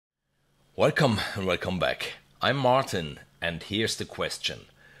Welcome and welcome back. I'm Martin and here's the question.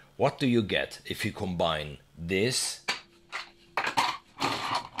 What do you get if you combine this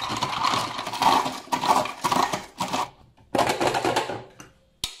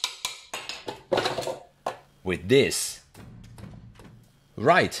with this?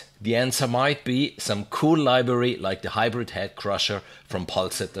 Right, the answer might be some cool library like the Hybrid Head Crusher from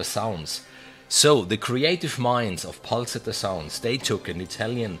Pulsesetter Sounds. So, the creative minds of Pulsesetter Sounds, they took an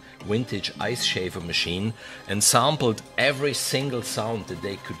Italian vintage ice shaver machine and sampled every single sound that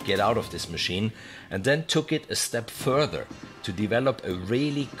they could get out of this machine, and then took it a step further to develop a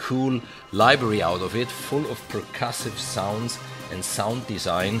really cool library out of it, full of percussive sounds and sound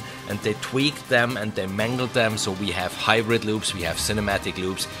design, and they tweaked them and they mangled them. So we have hybrid loops, we have cinematic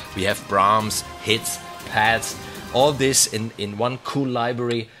loops, we have Braams, hits, pads, all this in one cool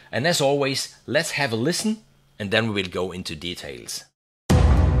library. And as always, let's have a listen and then we will go into details.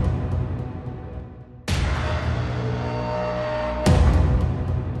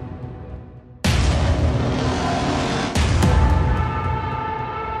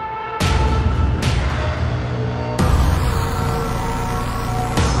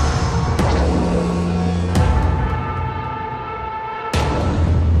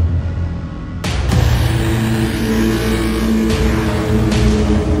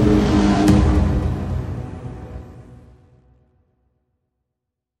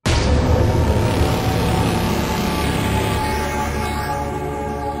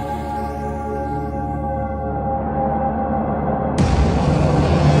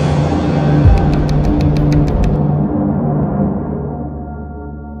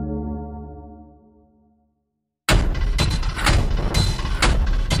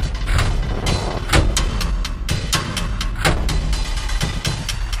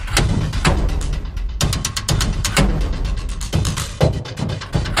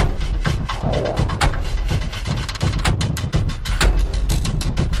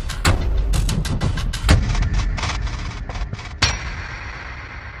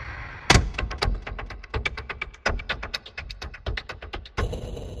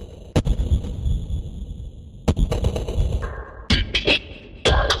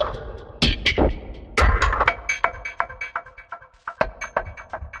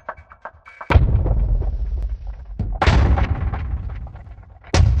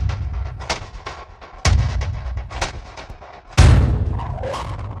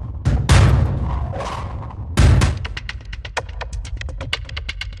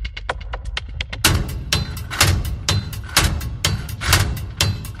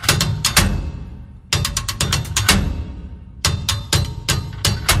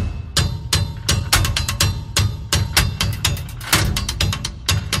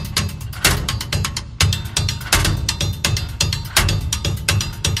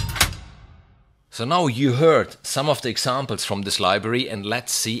 So now you heard some of the examples from this library, and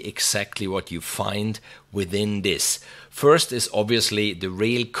let's see exactly what you find within this. First is obviously the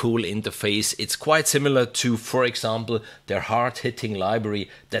real cool interface. It's quite similar to, for example, their hard-hitting library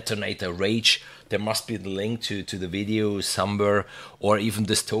Detonator Rage. There must be the link to the video somewhere, or even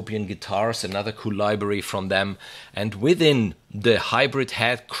Dystopian Guitars, another cool library from them. And within the Hybrid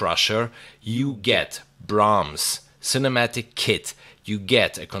Head Crusher you get Braams, Cinematic Kit, you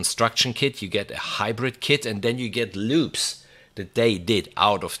get a construction kit, you get a hybrid kit, and then you get loops that they did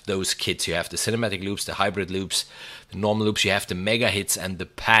out of those kits. You have the cinematic loops, the hybrid loops, the normal loops, you have the mega hits and the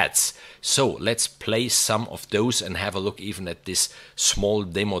pads. So let's play some of those and have a look even at this small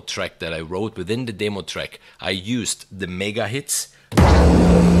demo track that I wrote. Within the demo track I used the mega hits.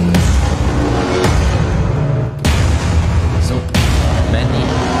 So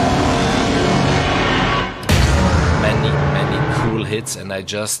many cool hits, and I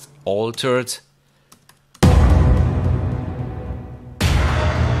just altered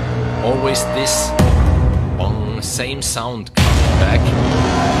always this same sound coming back.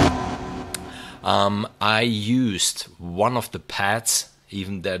 I used one of the pads,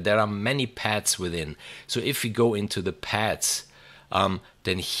 even there are many pads within. So if we go into the pads,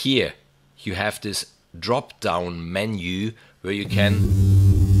 then here you have this drop down menu where you can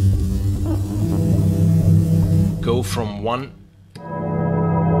go from one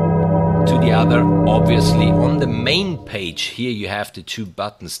to the other. Obviously on the main page here you have the two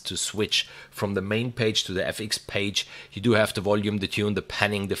buttons to switch from the main page to the FX page. You do have the volume, the tune, the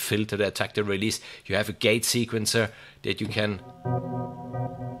panning, the filter, the attack, the release. You have a gate sequencer that you can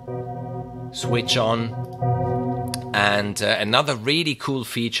switch on. And another really cool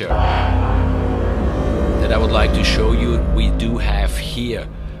feature that I would like to show you, we do have here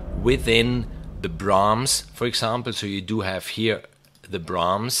within the Braams, for example. So you do have here the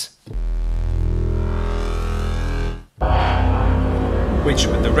Braams, which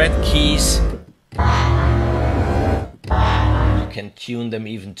with the red keys, you can tune them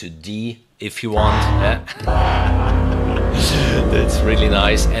even to D if you want. That's really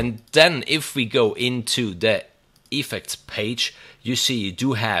nice. And then if we go into the effects page, you see you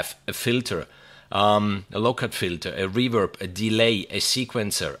do have a filter, a low-cut filter, a reverb, a delay, a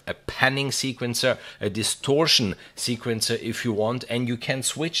sequencer, a panning sequencer, a distortion sequencer if you want, and you can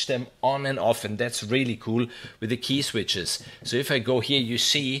switch them on and off, and that's really cool with the key switches. So if I go here, you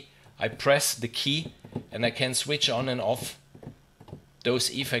see I press the key and I can switch on and off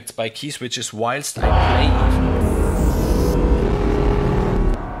those effects by key switches whilst I play even.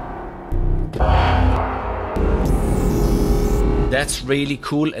 That's really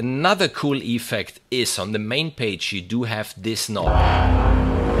cool. Another cool effect is on the main page you do have this knob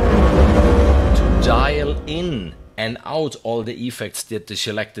to dial in and out all the effects that are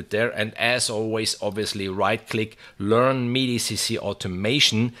selected there, and as always obviously right click, learn MIDI CC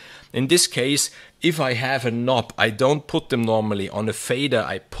automation. In this case, if I have a knob, I don't put them normally on a fader,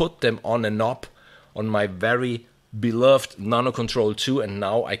 I put them on a knob on my very beloved Nano Control 2, and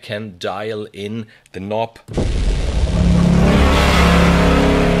now I can dial in the knob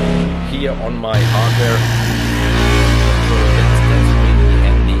here on my hardware. That's really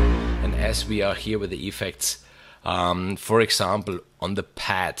handy. And as we are here with the effects, for example, on the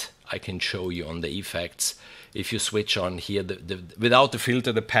pad, I can show you on the effects. If you switch on here, without the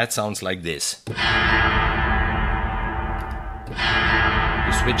filter, the pad sounds like this. You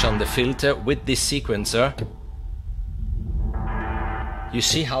switch on the filter with this sequencer. You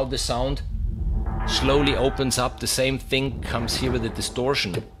see how the sound slowly opens up. The same thing comes here with the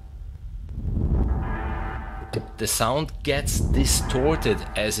distortion. The sound gets distorted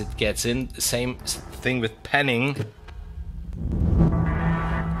as it gets in. The same thing with panning.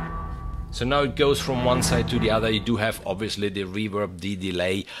 So now it goes from one side to the other. You do have obviously the reverb, the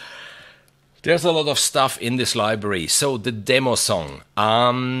delay. There's a lot of stuff in this library. So the demo song.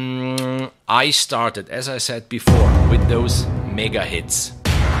 I started, as I said before, with those mega hits.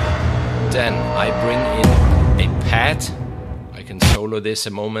 Then I bring in a pad. I can solo this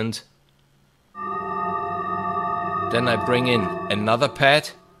a moment. Then I bring in another pad.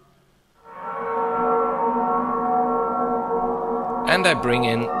 And I bring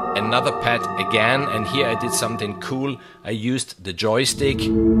in another pad again, and here I did something cool. I used the joystick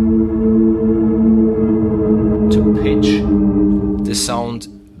to pitch the sound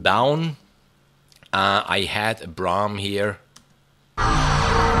down. I had a Braam here,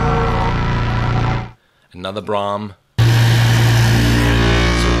 another Braam.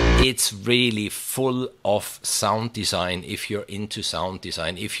 It's really full of sound design if you're into sound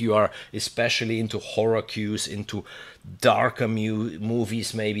design. If you are especially into horror cues, into darker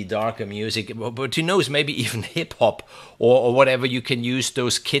movies, maybe darker music, but who knows, maybe even hip-hop or whatever, you can use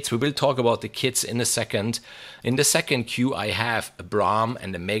those kits. We will talk about the kits in a second. In the second cue I have a Braam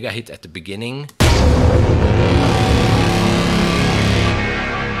and a mega hit at the beginning.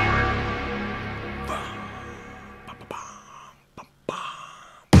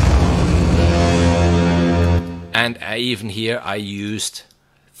 And even here I used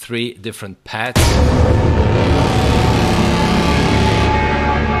 3 different pads.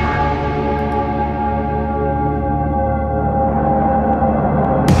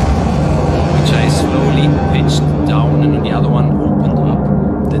 Which I slowly pitched down, and on the other one opened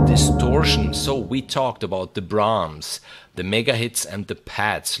up the distortion. So we talked about the Braams, the mega hits and the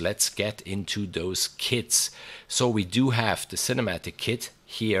pads. Let's get into those kits. So we do have the cinematic kit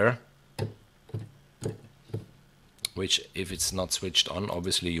here, which if it's not switched on,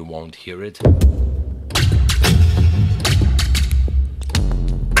 obviously you won't hear it.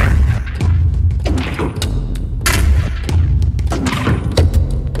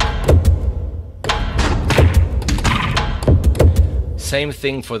 Same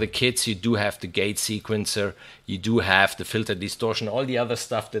thing for the kits. You do have the gate sequencer, you do have the filter distortion, all the other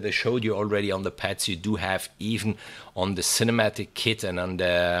stuff that I showed you already on the pads you do have even on the cinematic kit. And on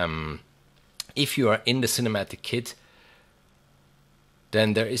the if you are in the cinematic kit,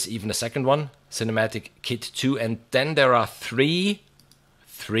 then there is even a second one, Cinematic Kit 2, and then there are three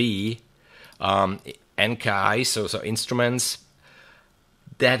NKI, so instruments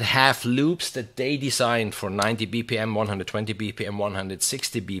that have loops that they designed for 90 BPM, 120 BPM,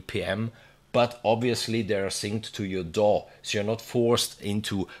 160 BPM, but obviously they're synced to your DAW, so you're not forced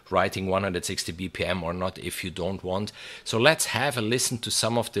into writing 160 BPM or not if you don't want. So let's have a listen to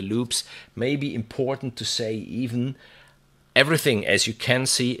some of the loops. Maybe important to say even, everything, as you can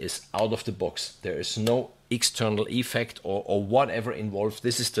see, is out of the box. There is no external effect or whatever involved.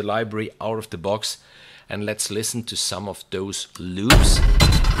 This is the library out of the box. and let's listen to some of those loops. So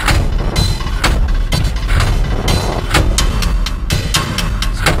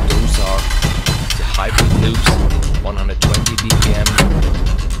those are the hybrid loops, 120 BPM.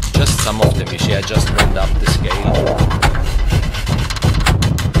 Just some of them, I just went up the scale.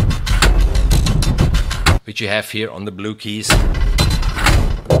 Which you have here on the blue keys.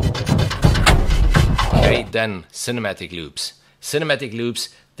 Okay, then cinematic loops. Cinematic loops,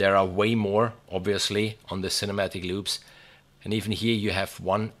 there are way more, obviously, on the cinematic loops. And even here you have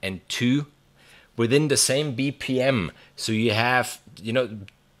 1 and 2 within the same BPM. So you have, you know,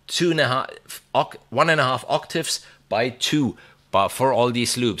 1.5 octaves by 2 for all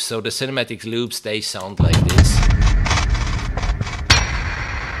these loops. So the cinematic loops, they sound like this.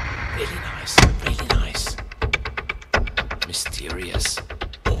 Really nice, really nice. Mysterious.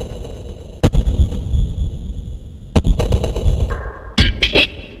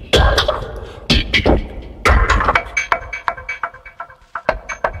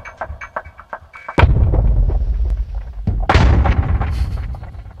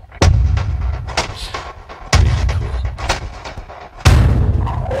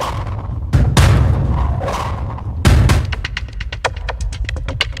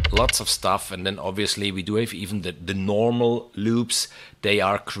 Lots of stuff, and then obviously we do have even the normal loops. They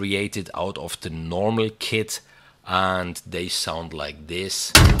are created out of the normal kit and they sound like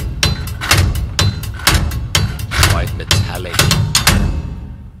this. Quite metallic.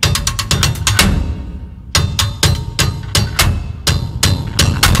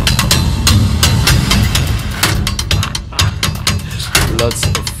 Lots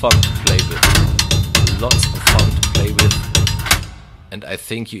of fun to play with. Lots of fun to play with. And I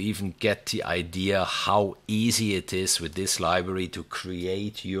think you even get the idea how easy it is with this library to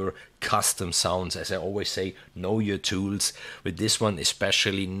create your custom sounds. As I always say, know your tools. With this one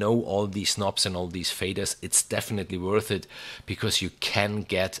especially, know all these knobs and all these faders. It's definitely worth it because you can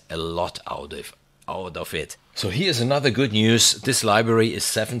get a lot out of it. So here's another good news. This library is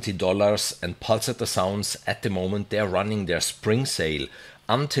 $70 and Pulsesetter Sounds at the moment, they're running their spring sale.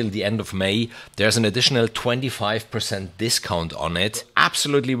 Until the end of May, there's an additional 25% discount on it.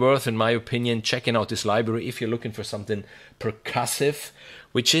 Absolutely worth, in my opinion, checking out this library if you're looking for something percussive,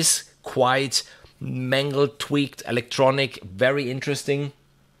 which is quite mangled, tweaked, electronic, very interesting.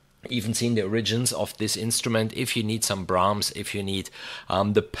 Even seen the origins of this instrument. If you need some Braams, if you need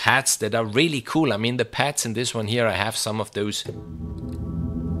the pads that are really cool. I mean, the pads in this one here, I have some of those.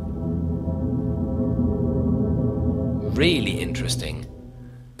 Really interesting.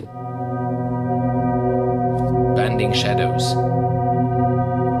 Bending shadows.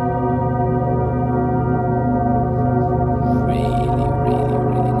 Really, really,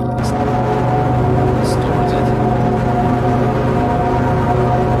 really nice. Distorted.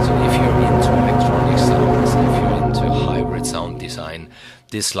 So if you're into electronic sounds, if you're into hybrid sound design,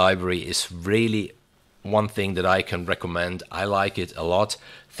 this library is really one thing that I can recommend. I like it a lot.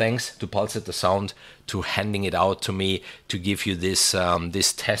 Thanks to Pulsesetter Sound to handing it out to me to give you this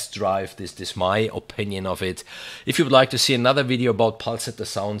this test drive, this my opinion of it. If you would like to see another video about Pulsesetter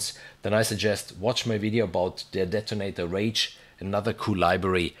Sounds, then I suggest watch my video about their Detonator Rage, another cool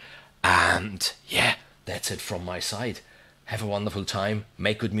library. And yeah, that's it from my side. Have a wonderful time,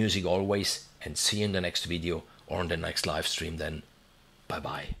 make good music always, and see you in the next video or in the next live stream then. Bye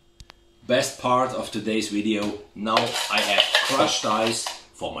bye. Best part of today's video, now I have crushed ice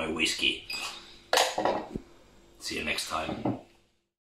for my whiskey. See you next time.